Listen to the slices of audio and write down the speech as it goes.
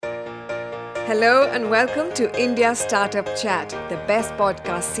Hello and welcome to India Startup Chat, the best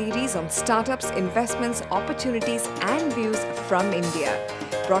podcast series on startups, investments, opportunities and views from India.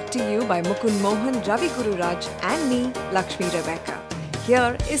 Brought to you by Mukund Mohan, Ravi Gururaj and me, Lakshmi Rebecca.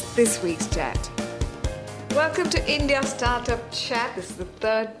 Here is this week's chat. Welcome to India Startup Chat. This is the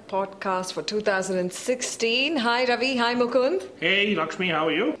third podcast for 2016. Hi Ravi, hi Mukund. Hey Lakshmi, how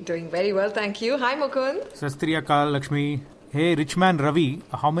are you? Doing very well, thank you. Hi Mukund. Sastri Akal, Lakshmi. Hey, Richman Ravi,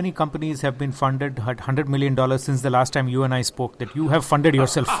 how many companies have been funded at $100 million since the last time you and I spoke that you have funded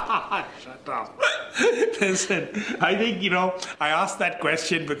yourself? Shut up. Listen, I think, I asked that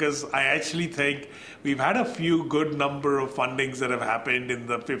question because I actually think we've had a few good number of fundings that have happened in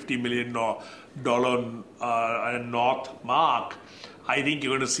the $50 million north mark. I think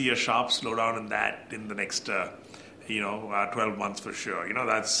you're going to see a sharp slowdown in that in the next, 12 months for sure.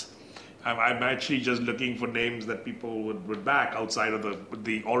 I'm actually just looking for names that people would back outside of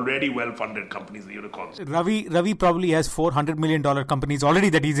the already well-funded companies, the unicorns. Ravi probably has $400 million companies already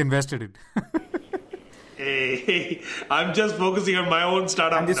that he's invested in. Hey, I'm just focusing on my own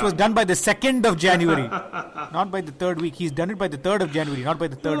startup. And this was done by the 2nd of January, not by the 3rd week. He's done it by the 3rd of January, not by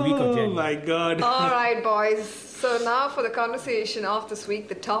the 3rd week of January. Oh my God. All right, boys. So now for the conversation of this week,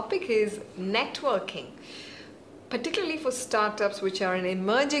 the topic is networking, particularly for startups which are in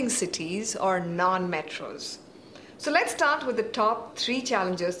emerging cities or non-metros. So let's start with the top 3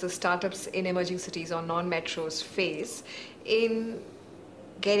 challenges the startups in emerging cities or non-metros face in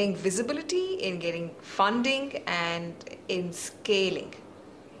getting visibility, in getting funding, and in scaling.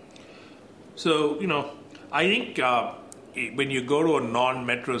 So, I think when you go to a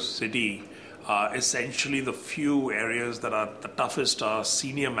non-metro city, essentially the few areas that are the toughest are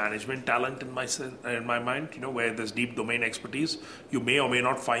senior management talent in my mind, where there's deep domain expertise. You may or may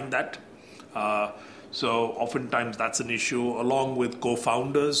not find that. So oftentimes that's an issue, along with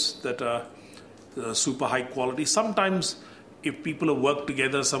co-founders that are super high quality. Sometimes if people have worked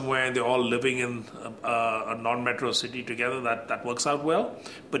together somewhere and they're all living in a non-metro city together, that works out well.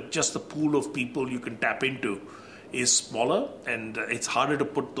 But just the pool of people you can tap into is smaller, and it's harder to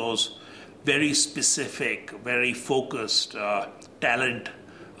put those very specific, very focused talent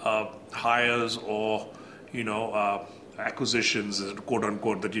hires or, acquisitions, quote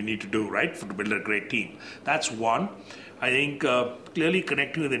unquote, that you need to do, right, to build a great team. That's one. I think clearly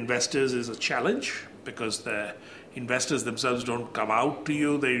connecting with investors is a challenge because the investors themselves don't come out to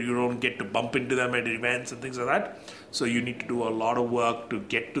you. You don't get to bump into them at events and things like that. So you need to do a lot of work to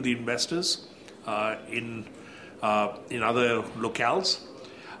get to the investors in other locales.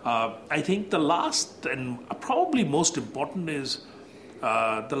 I think the last and probably most important is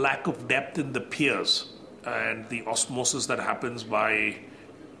the lack of depth in the peers and the osmosis that happens by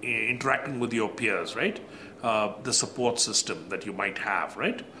interacting with your peers, right? The support system that you might have,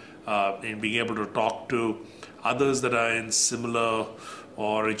 right? In being able to talk to others that are in similar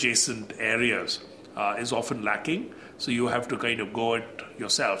or adjacent areas is often lacking. So you have to kind of go it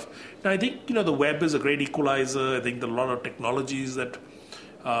yourself. Now, I think, the web is a great equalizer. I think there are a lot of technologies that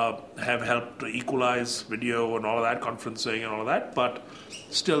have helped to equalize video and all of that, conferencing and all of that, but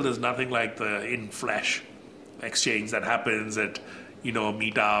still there's nothing like the in-flesh exchange that happens at, a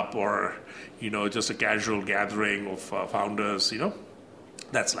meetup or, just a casual gathering of founders,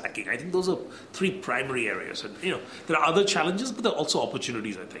 That's lacking. I think those are 3 primary areas. And, there are other challenges, but there are also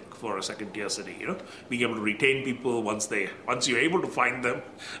opportunities, I think, for a second-tier city. Being able to retain people once you're able to find them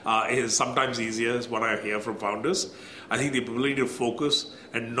is sometimes easier, is what I hear from founders. I think the ability to focus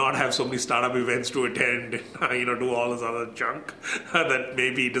and not have so many startup events to attend, do all this other junk that may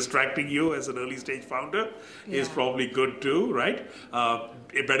be distracting you as an early-stage founder is probably good too, right?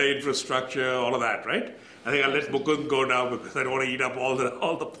 Better infrastructure, all of that, right? I think I'll let Mukund go now because I don't want to eat up all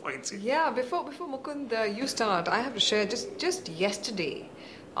the points here. Yeah, before Mukund, you start, I have to share, just yesterday,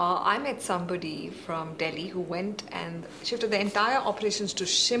 I met somebody from Delhi who went and shifted their entire operations to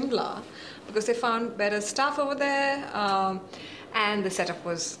Shimla because they found better staff over there, and the setup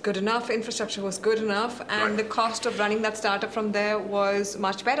was good enough, infrastructure was good enough, and the cost of running that startup from there was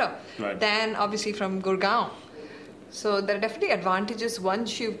much better than obviously from Gurgaon. So there are definitely advantages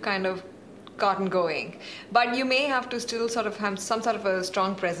once you've kind of gotten going, but you may have to still sort of have some sort of a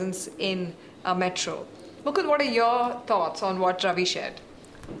strong presence in a metro. Mukund, what are your thoughts on what Ravi shared?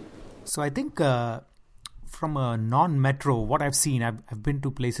 So I think from a non-metro, what I've seen, I've been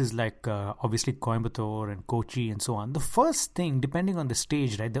to places like obviously Coimbatore and Kochi and so on. The first thing, depending on the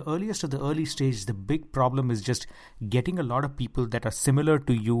stage, right, the earliest of the early stage, the big problem is just getting a lot of people that are similar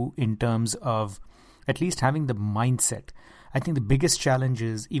to you in terms of at least having the mindset. I think the biggest challenge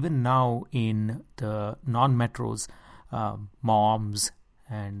is even now in the non-metros, moms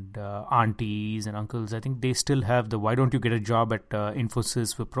and aunties and uncles. I think they still have the why don't you get a job at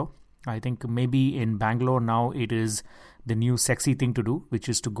Infosys Wipro. I think maybe in Bangalore now it is the new sexy thing to do, which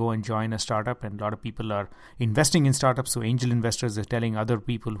is to go and join a startup, and a lot of people are investing in startups. So angel investors are telling other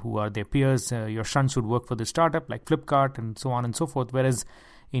people who are their peers, your son should work for this startup like Flipkart and so on and so forth. Whereas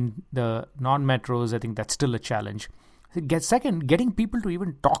in the non-metros, I think that's still a challenge. Second, getting people to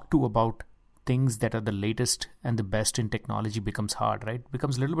even talk to about things that are the latest and the best in technology becomes hard, right? It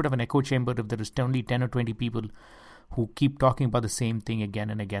becomes a little bit of an echo chamber if there is only 10 or 20 people who keep talking about the same thing again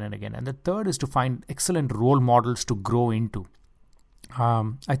and again and again. And the third is to find excellent role models to grow into.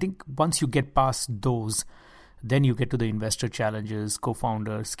 I think once you get past those, then you get to the investor challenges,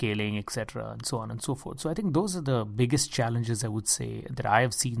 co-founder, scaling, etc., and so on and so forth. So I think those are the biggest challenges I would say that I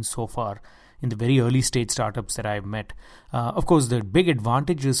have seen so far in the very early stage startups that I've met. Of course, the big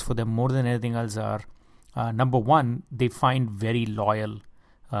advantages for them more than anything else are, number one, they find very loyal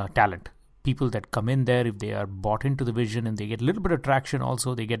talent. People that come in there, if they are bought into the vision and they get a little bit of traction,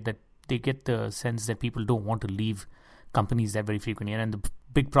 also they get the sense that people don't want to leave companies that very frequently. And the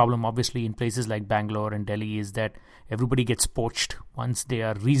big problem, obviously, in places like Bangalore and Delhi is that everybody gets poached once they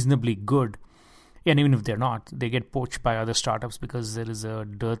are reasonably good. And even if they're not, they get poached by other startups because there is a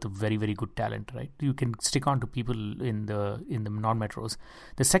dearth of very, very good talent, right? You can stick on to people in the non-metros.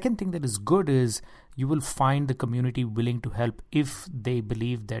 The second thing that is good is you will find the community willing to help if they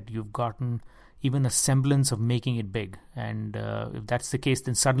believe that you've gotten even a semblance of making it big. And if that's the case,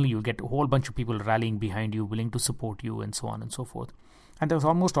 then suddenly you'll get a whole bunch of people rallying behind you, willing to support you, and so on and so forth. And there's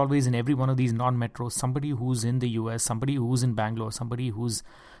almost always in every one of these non-metros somebody who's in the US, somebody who's in Bangalore, somebody who's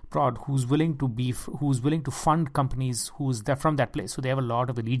abroad, who's willing to fund companies they're from that place. So they have a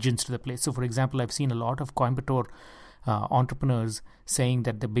lot of allegiance to the place. So for example, I've seen a lot of Coimbatore entrepreneurs saying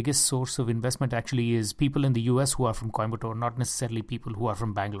that the biggest source of investment actually is people in the US who are from Coimbatore, not necessarily people who are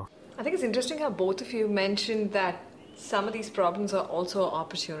from Bangalore. I think it's interesting how both of you mentioned that some of these problems are also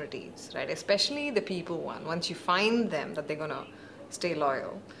opportunities, right? Especially the people one. Once you find them, that they're going to stay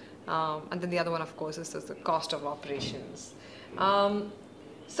loyal. And then the other one, of course, is the cost of operations.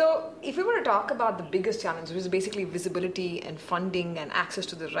 So if we were to talk about the biggest challenge, which is basically visibility and funding and access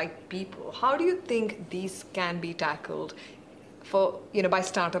to the right people, how do you think these can be tackled by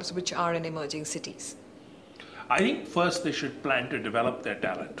startups which are in emerging cities? I think first they should plan to develop their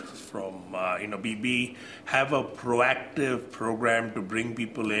talent from, have a proactive program to bring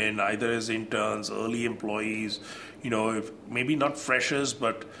people in, either as interns, early employees, if maybe not freshers,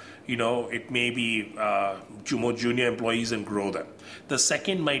 but, it may be more junior employees and grow them. The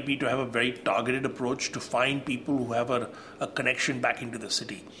second might be to have a very targeted approach to find people who have a connection back into the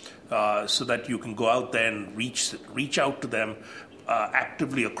city so that you can go out there and reach out to them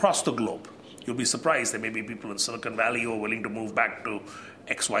actively across the globe. You'll be surprised. There may be people in Silicon Valley who are willing to move back to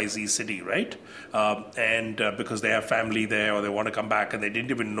XYZ city, right? And because they have family there or they want to come back and they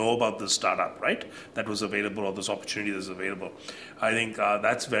didn't even know about this startup, right? That was available or this opportunity that's available. I think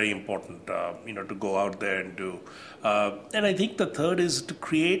that's very important, to go out there and do. And I think the third is to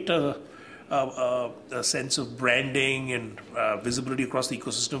create a sense of branding and visibility across the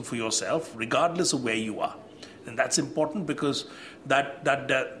ecosystem for yourself, regardless of where you are. And that's important because that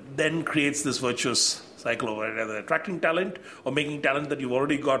then creates this virtuous cycle of either attracting talent or making talent that you've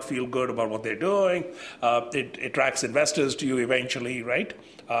already got feel good about what they're doing. It attracts investors to you eventually, right?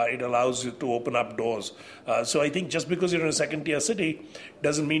 It allows you to open up doors. So I think just because you're in a second-tier city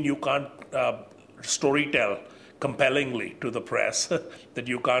doesn't mean you can't storytell compellingly to the press, that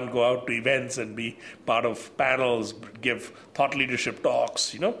you can't go out to events and be part of panels, give thought leadership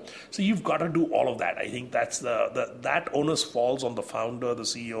talks, So you've got to do all of that. I think that's that onus falls on the founder, the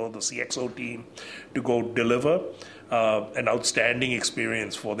CEO, the CXO team to go deliver an outstanding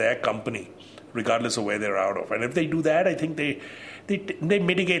experience for their company, regardless of where they're out of. And if they do that, I think they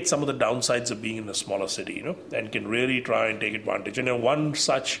mitigate some of the downsides of being in a smaller city, and can really try and take advantage. And one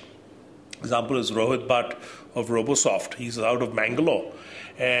such example is Rohit Bhatt of Robosoft. He's out of Bangalore.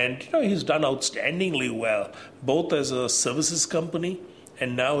 And he's done outstandingly well, both as a services company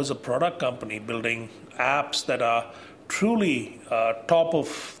and now as a product company, building apps that are truly top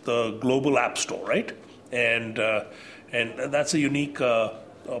of the global app store, right? And that's a unique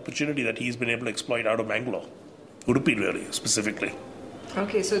opportunity that he's been able to exploit out of Bangalore. Udupi, really, specifically.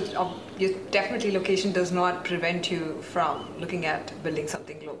 Okay, so definitely location does not prevent you from looking at building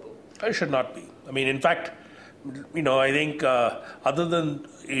something global. It should not be. I mean, in fact, I think other than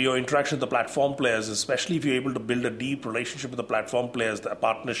your interaction with the platform players, especially if you're able to build a deep relationship with the platform players, the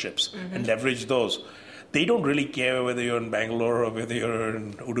partnerships, and leverage those, they don't really care whether you're in Bangalore or whether you're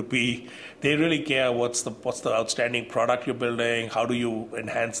in Udupi. They really care what's the outstanding product you're building, how do you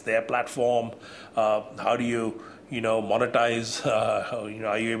enhance their platform, how do you monetize,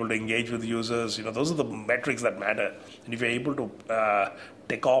 are you able to engage with users? Those are the metrics that matter. And if you're able to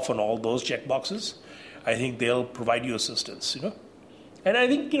tick off on all those checkboxes, I think they'll provide you assistance, And I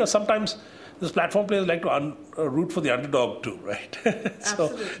think, sometimes these platform players like to root for the underdog too, right? So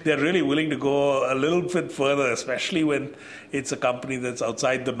they're really willing to go a little bit further, especially when it's a company that's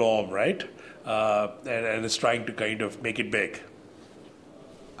outside the norm, right? And is trying to kind of make it big.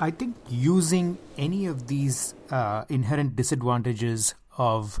 I think using any of these inherent disadvantages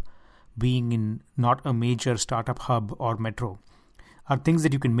of being in not a major startup hub or metro are things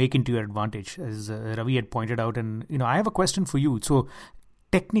that you can make into your advantage, as Ravi had pointed out. And, I have a question for you. So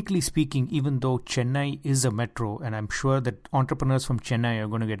technically speaking, even though Chennai is a metro, and I'm sure that entrepreneurs from Chennai are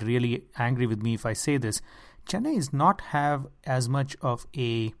going to get really angry with me if I say this, Chennai does not have as much of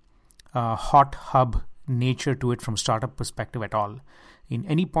a hot hub nature to it from startup perspective at all. In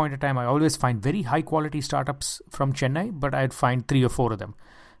any point in time, I always find very high quality startups from Chennai, but I'd find 3 or 4 of them.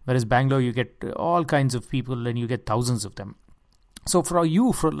 Whereas Bangalore, you get all kinds of people and you get thousands of them. So for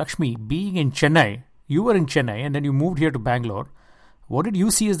Lakshmi, being in Chennai, you were in Chennai and then you moved here to Bangalore. What did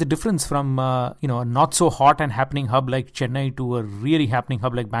you see as the difference from a not so hot and happening hub like Chennai to a really happening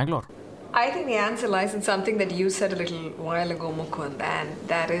hub like Bangalore? I think the answer lies in something that you said a little while ago, Mukund, and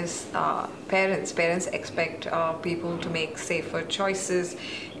that is parents. Parents expect people to make safer choices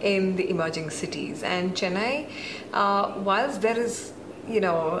in the emerging cities. And Chennai, whilst there is,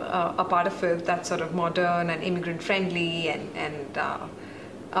 a part of it that's sort of modern and immigrant friendly and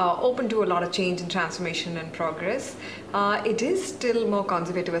open to a lot of change and transformation and progress, it is still more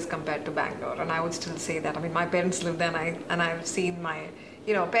conservative as compared to Bangalore. And I would still say that. I mean, my parents live there, and I've seen my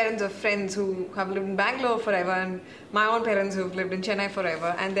parents of friends who have lived in Bangalore forever and my own parents who've lived in Chennai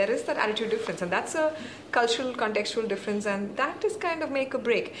forever, and there is that attitude difference, and that's a cultural, contextual difference, and that is kind of make or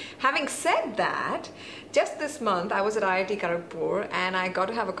break. Having said that, just this month I was at IIT Kharagpur and I got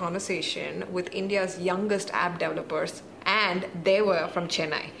to have a conversation with India's youngest app developers, and they were from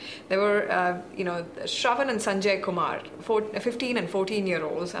Chennai. They were, Shravan and Sanjay Kumar, 15 and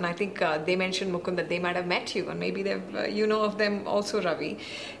 14-year-olds, and I think they mentioned, Mukund, that they might have met you, and maybe they've, of them also, Ravi.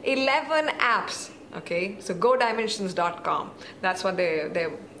 11 apps, okay? So GoDimensions.com, that's what their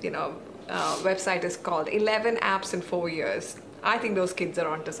website is called. 11 apps in 4 years. I think those kids are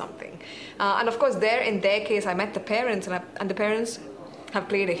onto something. And of course, in their case, I met the parents, and the parents have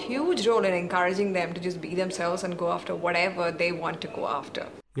played a huge role in encouraging them to just be themselves and go after whatever they want to go after.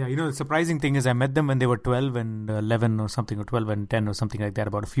 Yeah, the surprising thing is I met them when they were 12 and 11 or something, or 12 and 10 or something like that,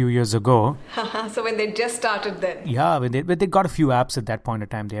 about a few years ago. So when they just started then? Yeah, when they got a few apps at that point in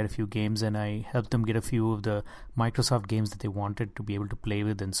time. They had a few games and I helped them get a few of the Microsoft games that they wanted to be able to play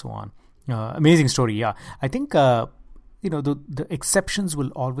with and so on. Amazing story, yeah. I think, the exceptions will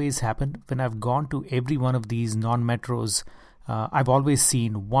always happen. When I've gone to every one of these non-metros, I've always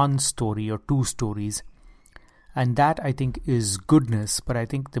seen one story or two stories, and that I think is goodness. But I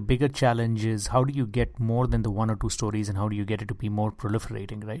think the bigger challenge is how do you get more than the one or two stories, and how do you get it to be more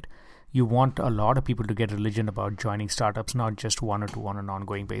proliferating, right? You want a lot of people to get religion about joining startups, not just one or two on an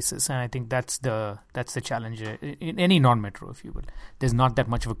ongoing basis. And I think that's the challenge in any non-metro, if you will. There's not that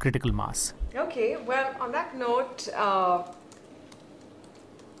much of a critical mass. Okay, well, on that note, I'm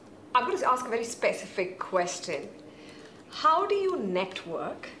going to ask a very specific question. How do you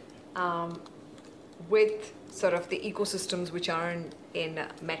network with sort of the ecosystems which are in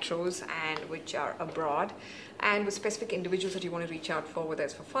metros and which are abroad, and with specific individuals that you want to reach out for, whether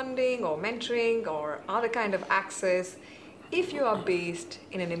it's for funding or mentoring or other kind of access, if you are based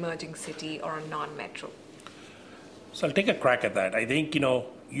in an emerging city or a non-metro? So I'll take a crack at that. I think,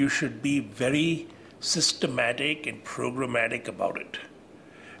 you should be very systematic and programmatic about it,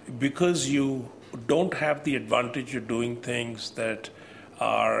 because you don't have the advantage of doing things that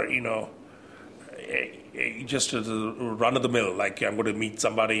are, just as a run of the mill. Like, I'm going to meet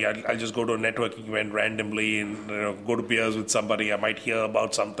somebody, I'll just go to a networking event randomly and go to beers with somebody. I might hear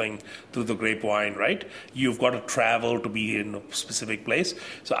about something through the grapevine, right? You've got to travel to be in a specific place.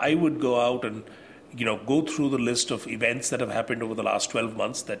 So I would go out and go through the list of events that have happened over the last 12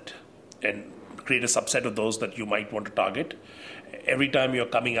 months and create a subset of those that you might want to target. Every time you're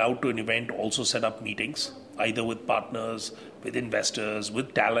coming out to an event, also set up meetings, either with partners, with investors,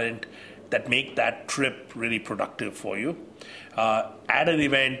 with talent, that make that trip really productive for you. At an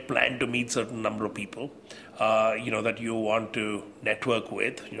event, plan to meet certain number of people, that you want to network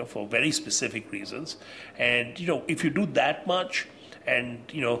with, for very specific reasons. And, if you do that much, And,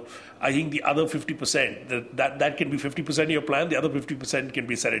 I think the other 50%, that can be 50% of your plan. The other 50% can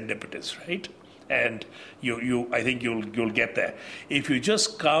be serendipitous, right? And I think you'll get there. If you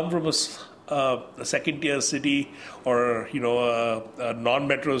just come from a second-tier city or a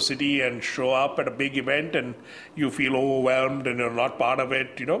non-metro city and show up at a big event and you feel overwhelmed and you're not part of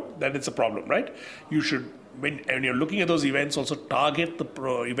it, then it's a problem, right? You should, when you're looking at those events, also target the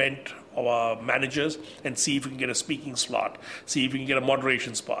event managers and see if you can get a speaking slot, see if you can get a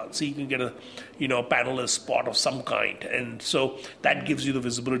moderation spot, see if you can get a panelist spot of some kind, and so that gives you the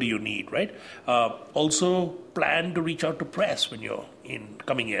visibility you need, right? Also plan to reach out to press when you're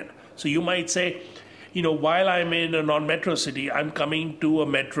coming in. So you might say, while I'm in a non-metro city, I'm coming to a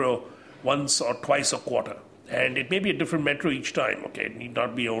metro once or twice a quarter. And it may be a different metro each time, okay? It need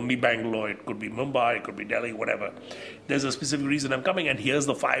not be only Bangalore. It could be Mumbai, it could be Delhi, whatever. There's a specific reason I'm coming, and here's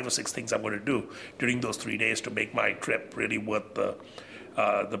the 5 or 6 things I'm going to do during those 3 days to make my trip really worth the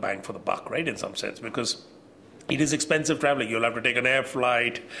bang for the buck, right, in some sense. Because it is expensive traveling. You'll have to take an air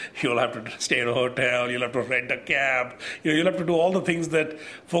flight. You'll have to stay in a hotel. You'll have to rent a cab. You'll have to do all the things that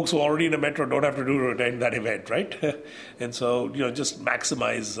folks who are already in a metro don't have to do to attend that event, right? And so, just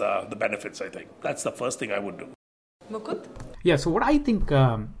maximize the benefits, I think. That's the first thing I would do. Mukund? Yeah, so what I think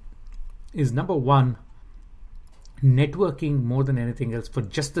is number one, networking more than anything else for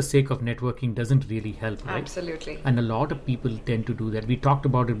just the sake of networking doesn't really help, right? Absolutely. And a lot of people tend to do that. We talked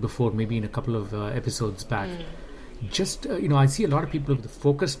about it before, maybe in a couple of episodes back. Just, I see a lot of people with the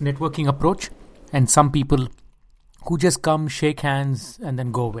focused networking approach and some people who just come, shake hands, and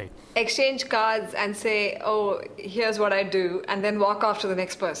then go away. Exchange cards and say, oh, here's what I do, and then walk off to the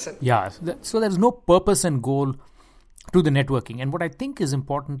next person. Yeah, so there's no purpose and goal to the networking. And what I think is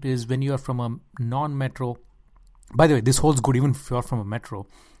important is when you are from a non-metro, by the way, this holds good even if you're from a metro,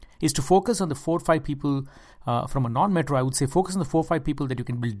 is to focus on the 4 or 5 people from a non-metro. I would say focus on the 4 or 5 people that you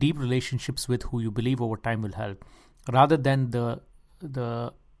can build deep relationships with who you believe over time will help, rather than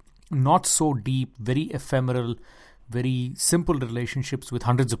the not so deep, very ephemeral, very simple relationships with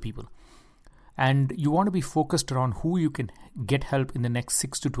hundreds of people. And you want to be focused around who you can get help in the next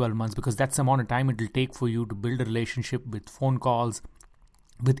 6 to 12 months, because that's the amount of time it will take for you to build a relationship with phone calls,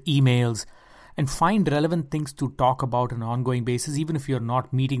 with emails, and find relevant things to talk about on an ongoing basis, even if you're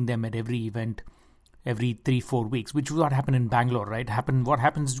not meeting them at every event every 3-4 weeks, which was what happened in Bangalore, right?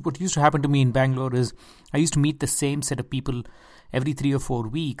 What used to happen to me in Bangalore is I used to meet the same set of people every 3 or 4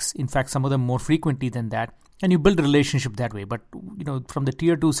 weeks. In fact, some of them more frequently than that. And you build a relationship that way. But, from the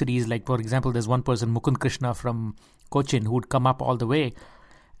tier 2 cities, like, for example, there's one person, Mukund Krishna from Cochin, who would come up all the way.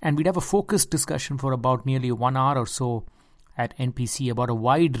 And we'd have a focused discussion for about nearly 1 hour or so at NPC about a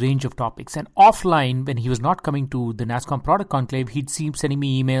wide range of topics. And offline, when he was not coming to the NASSCOM Product Conclave, he'd sending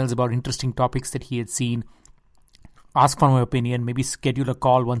me emails about interesting topics that he had seen, ask for my opinion, maybe schedule a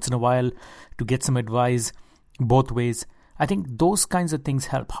call once in a while to get some advice both ways. I think those kinds of things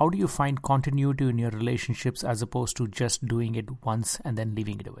help. How do you find continuity in your relationships as opposed to just doing it once and then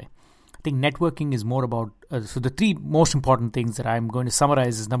leaving it away? I think networking is more about, so the 3 most important things that I'm going to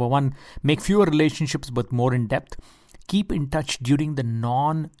summarize is, number 1, make fewer relationships but more in depth. Keep in touch during the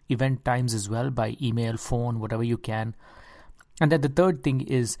non-event times as well, by email, phone, whatever you can. And then the third thing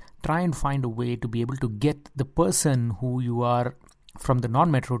is try and find a way to be able to get the person who you are from the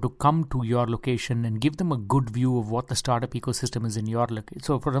non-metro to come to your location and give them a good view of what the startup ecosystem is in your location.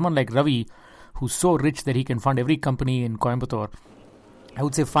 So for someone like Ravi, who's so rich that he can fund every company in Coimbatore, I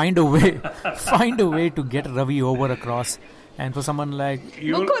would say find a way to get Ravi over across. And for someone like...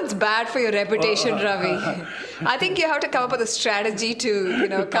 Mukund's bad for your reputation, Ravi. I think you have to come up with a strategy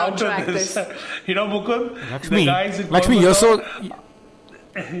to, counteract this. Mukund, Lakshmi, the guys in Lakshmi, you're so...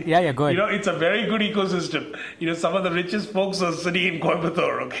 Yeah, go ahead. It's a very good ecosystem. Some of the richest folks are sitting in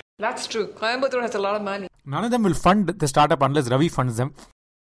Coimbatore, okay? That's true. Coimbatore has a lot of money. None of them will fund the startup unless Ravi funds them.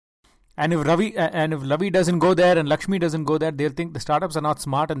 And if Ravi doesn't go there and Lakshmi doesn't go there, they'll think the startups are not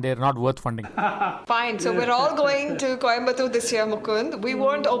smart and they're not worth funding. Fine. So we're all going to Coimbatore this year, Mukund. We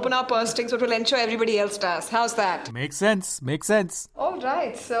won't open our purse strings, but we'll ensure everybody else does. How's that? Makes sense. All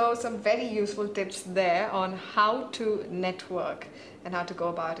right. So some very useful tips there on how to network and how to go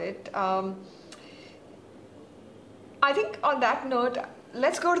about it. I think on that note,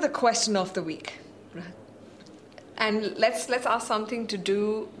 let's go to the question of the week. And let's ask something to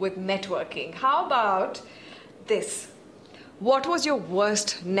do with networking. How about this? What was your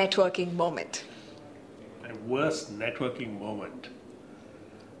worst networking moment? My worst networking moment?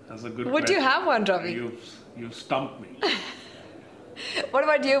 That's a good question. Would you have one, Ravi? You've stumped me. What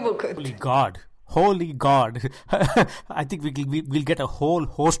about you, Mukund? Holy God. I think we'll get a whole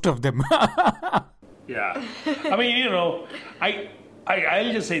host of them. Yeah. I mean,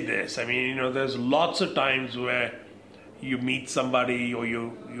 I'll just say this. I mean, there's lots of times where you meet somebody or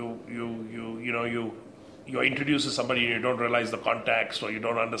you're introduced to somebody and you don't realize the context or you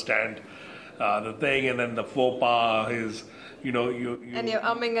don't understand the thing, and then the faux pas is, you and you're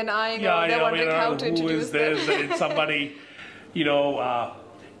umming and eyeing. Yeah, they're wondering how to introduce who is this? And it's somebody, who's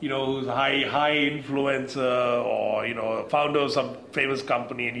a high influencer or founder of some famous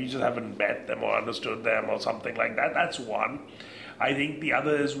company, and you just haven't met them or understood them or something like that. That's one. I think the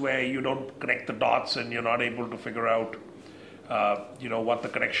other is where you don't connect the dots and you're not able to figure out, what the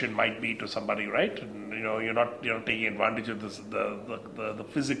connection might be to somebody, right? And, you're not, taking advantage of this, the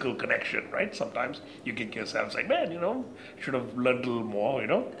physical connection, right? Sometimes you kick yourself saying, man, should have learned a little more,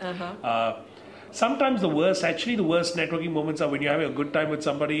 Sometimes the worst networking moments are when you're having a good time with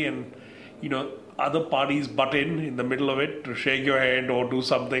somebody and, other parties butt in the middle of it to shake your hand or do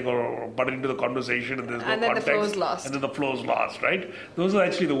something or butt into the conversation and there's no context. And then the flow's lost. And then the flow's lost, right? Those are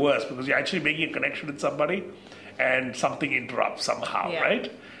actually the worst because you're actually making a connection with somebody and something interrupts somehow,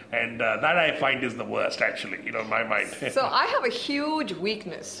 right? And that I find is the worst, actually, in my mind. So I have a huge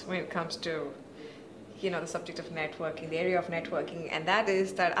weakness when it comes to, the subject of networking, the area of networking, and that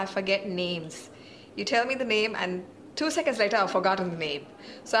is that I forget names. You tell me the name and 2 seconds later, I've forgotten the name.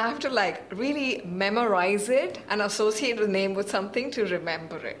 So I have to really memorize it and associate the name with something to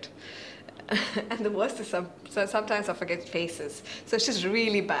remember it. And the worst is sometimes I forget faces. So it's just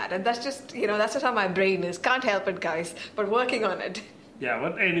really bad. And that's just, that's just how my brain is. Can't help it, guys. But working on it. Yeah,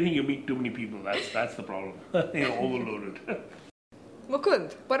 but anything you meet too many people, that's the problem. You're overloaded.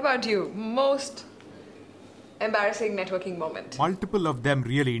 Mukund, what about you? Most embarrassing networking moment? Multiple of them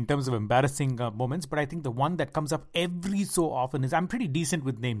really in terms of embarrassing moments, but I think the one that comes up every so often is I'm pretty decent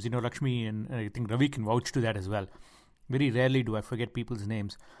with names. Lakshmi and I think Ravi can vouch to that as well. Very rarely do I forget people's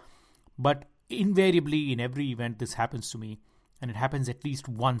names. But invariably in every event this happens to me, and it happens at least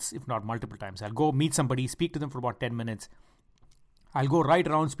once, if not multiple times. I'll go meet somebody, speak to them for about 10 minutes. I'll go right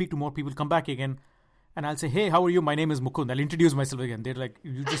around, speak to more people, come back again, and I'll say, hey, how are you? My name is Mukund. I'll introduce myself again. They're like,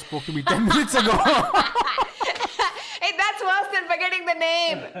 you just spoke to me 10 minutes ago. Hey, that's worse than forgetting the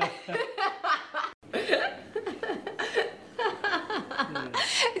name.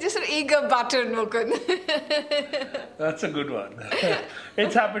 Just an ego button, Mukund. That's a good one.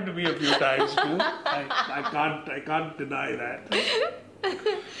 It's happened to me a few times too. I can't deny that.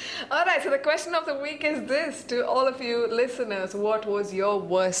 All right, so the question of the week is this to all of you listeners: what was your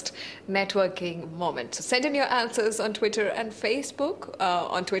worst networking moment? So send in your answers on Twitter and Facebook.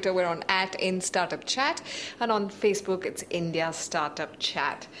 On Twitter, we're on @InStartupChat, and on Facebook, it's India Startup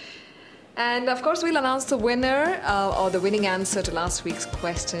Chat. And of course, we'll announce the winner or the winning answer to last week's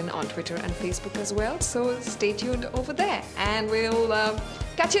question on Twitter and Facebook as well. So stay tuned over there, and we'll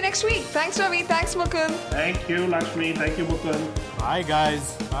catch you next week. Thanks, Ravi. Thanks, Mukund. Thank you, Lakshmi. Thank you, Mukund. Bye,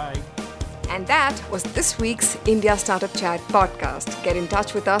 guys. Bye. And that was this week's India Startup Chat podcast. Get in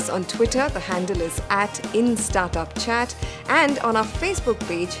touch with us on Twitter. The handle is @InStartupChat, and on our Facebook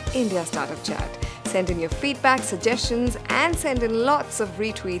page, India Startup Chat. Send in your feedback, suggestions, and send in lots of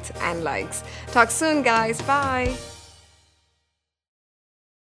retweets and likes. Talk soon, guys. Bye.